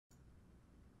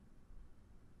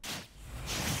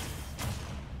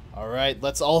right,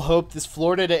 let's all hope this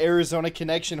Florida to Arizona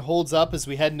connection holds up as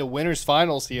we head into winners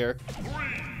finals here.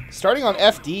 Starting on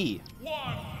FD.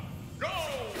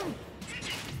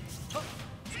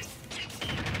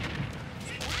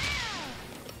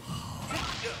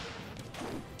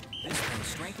 This one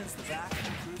strengthens the back and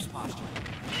improves posture.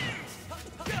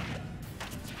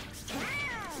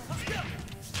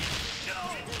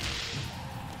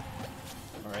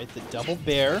 All right, the double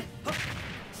bear.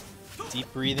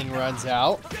 Deep breathing runs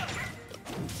out.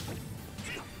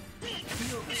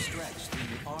 Feel the stretch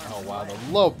through the arm. Oh wow, the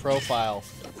low profile.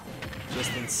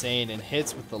 Just insane, and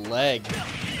hits with the leg.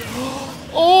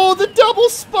 Oh, the double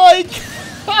spike!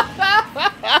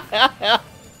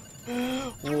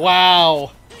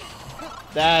 Wow.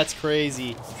 That's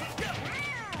crazy.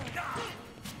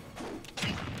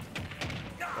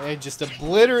 They just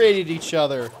obliterated each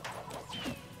other.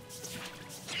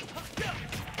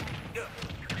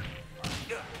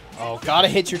 Oh, gotta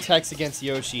hit your techs against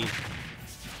Yoshi.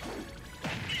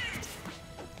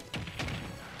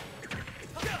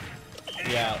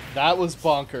 Yeah, that was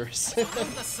bonkers.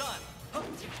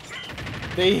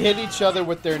 They hit each other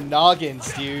with their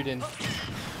noggins, dude, and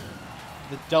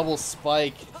the double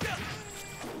spike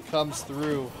comes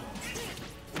through.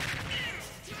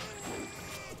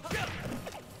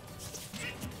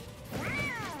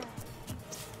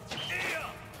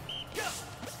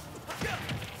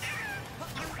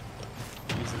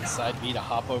 Using side B to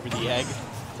hop over the egg.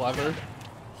 Clever.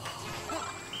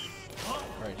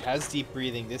 Alright, has deep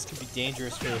breathing. This could be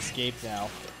dangerous for escape now.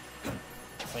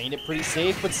 Playing it pretty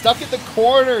safe, but stuck at the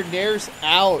corner. Nair's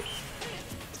out.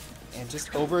 And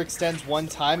just overextends one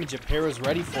time, and Jepero's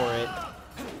ready for it.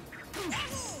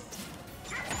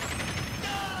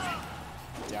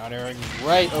 Down airing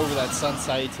right over that sun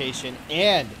salutation,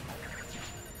 and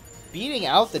beating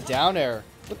out the down air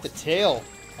with the tail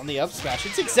on the up smash.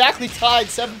 It's exactly tied,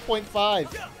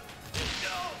 7.5.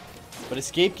 But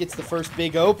Escape gets the first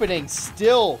big opening,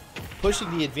 still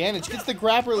pushing the advantage. Gets the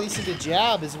grab release into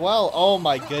jab as well. Oh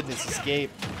my goodness,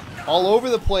 Escape. All over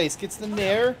the place. Gets the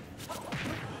nair.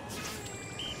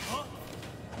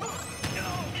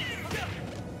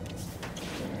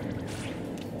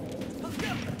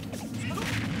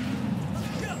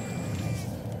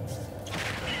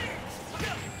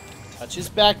 Touches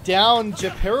back down.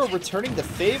 Jepero returning the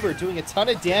favor, doing a ton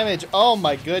of damage. Oh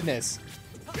my goodness.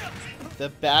 The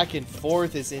back and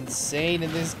forth is insane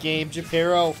in this game.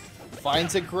 Jepero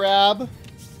finds a grab.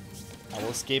 How will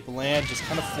Escape land? Just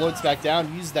kind of floats back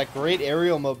down. Uses that great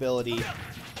aerial mobility.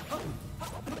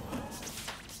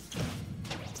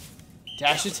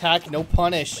 Dash attack, no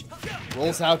punish.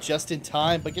 Rolls out just in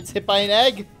time, but gets hit by an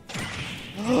egg.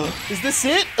 Is this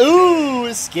it? Ooh,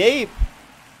 Escape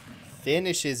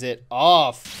finishes it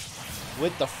off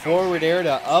with the forward air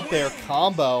to up air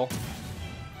combo.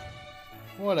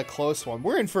 What a close one.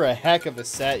 We're in for a heck of a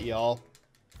set, y'all.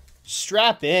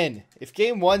 Strap in. If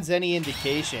game one's any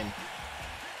indication.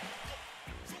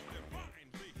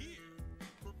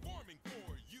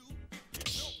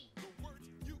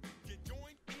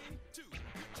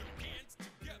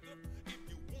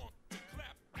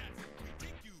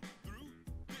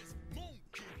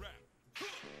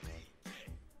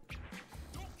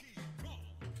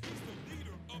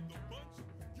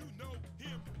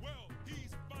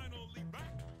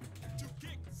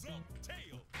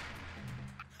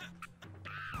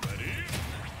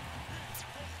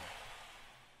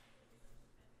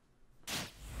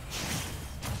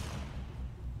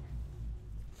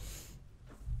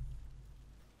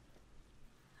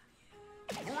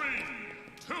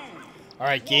 All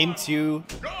right, game two.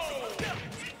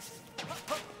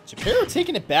 Jepero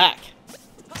taking it back.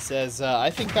 Says, I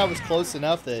think that was close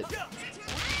enough that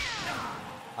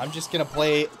I'm just going to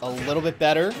play a little bit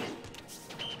better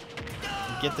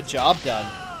and get the job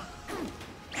done.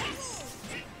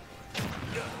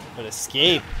 But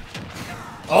Escape.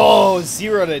 Oh,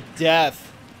 0 to death.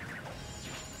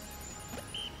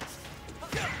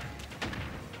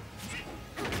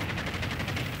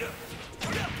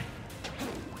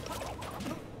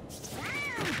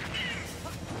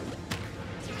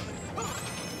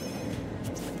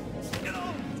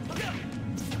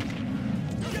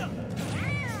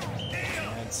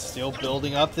 Still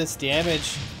building up this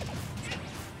damage.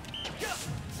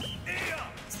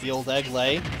 It's the old egg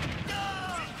lay.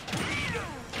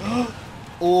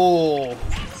 Oh,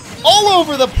 all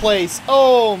over the place.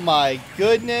 Oh my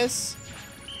goodness.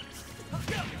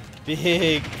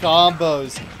 Big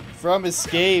combos from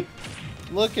Escape.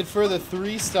 Looking for the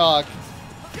 3-stock.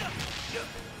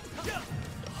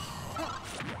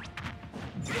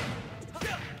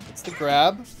 It's the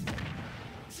grab.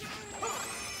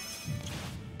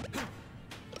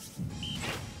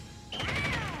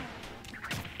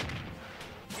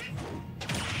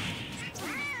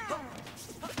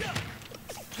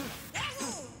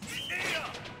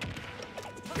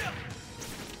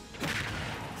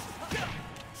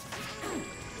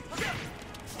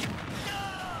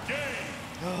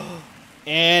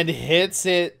 And hits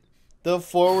it. The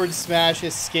forward smash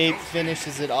escape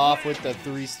finishes it off with the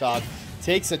 3-stock.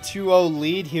 Takes a 2-0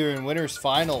 lead here in winners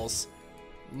finals.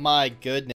 My goodness.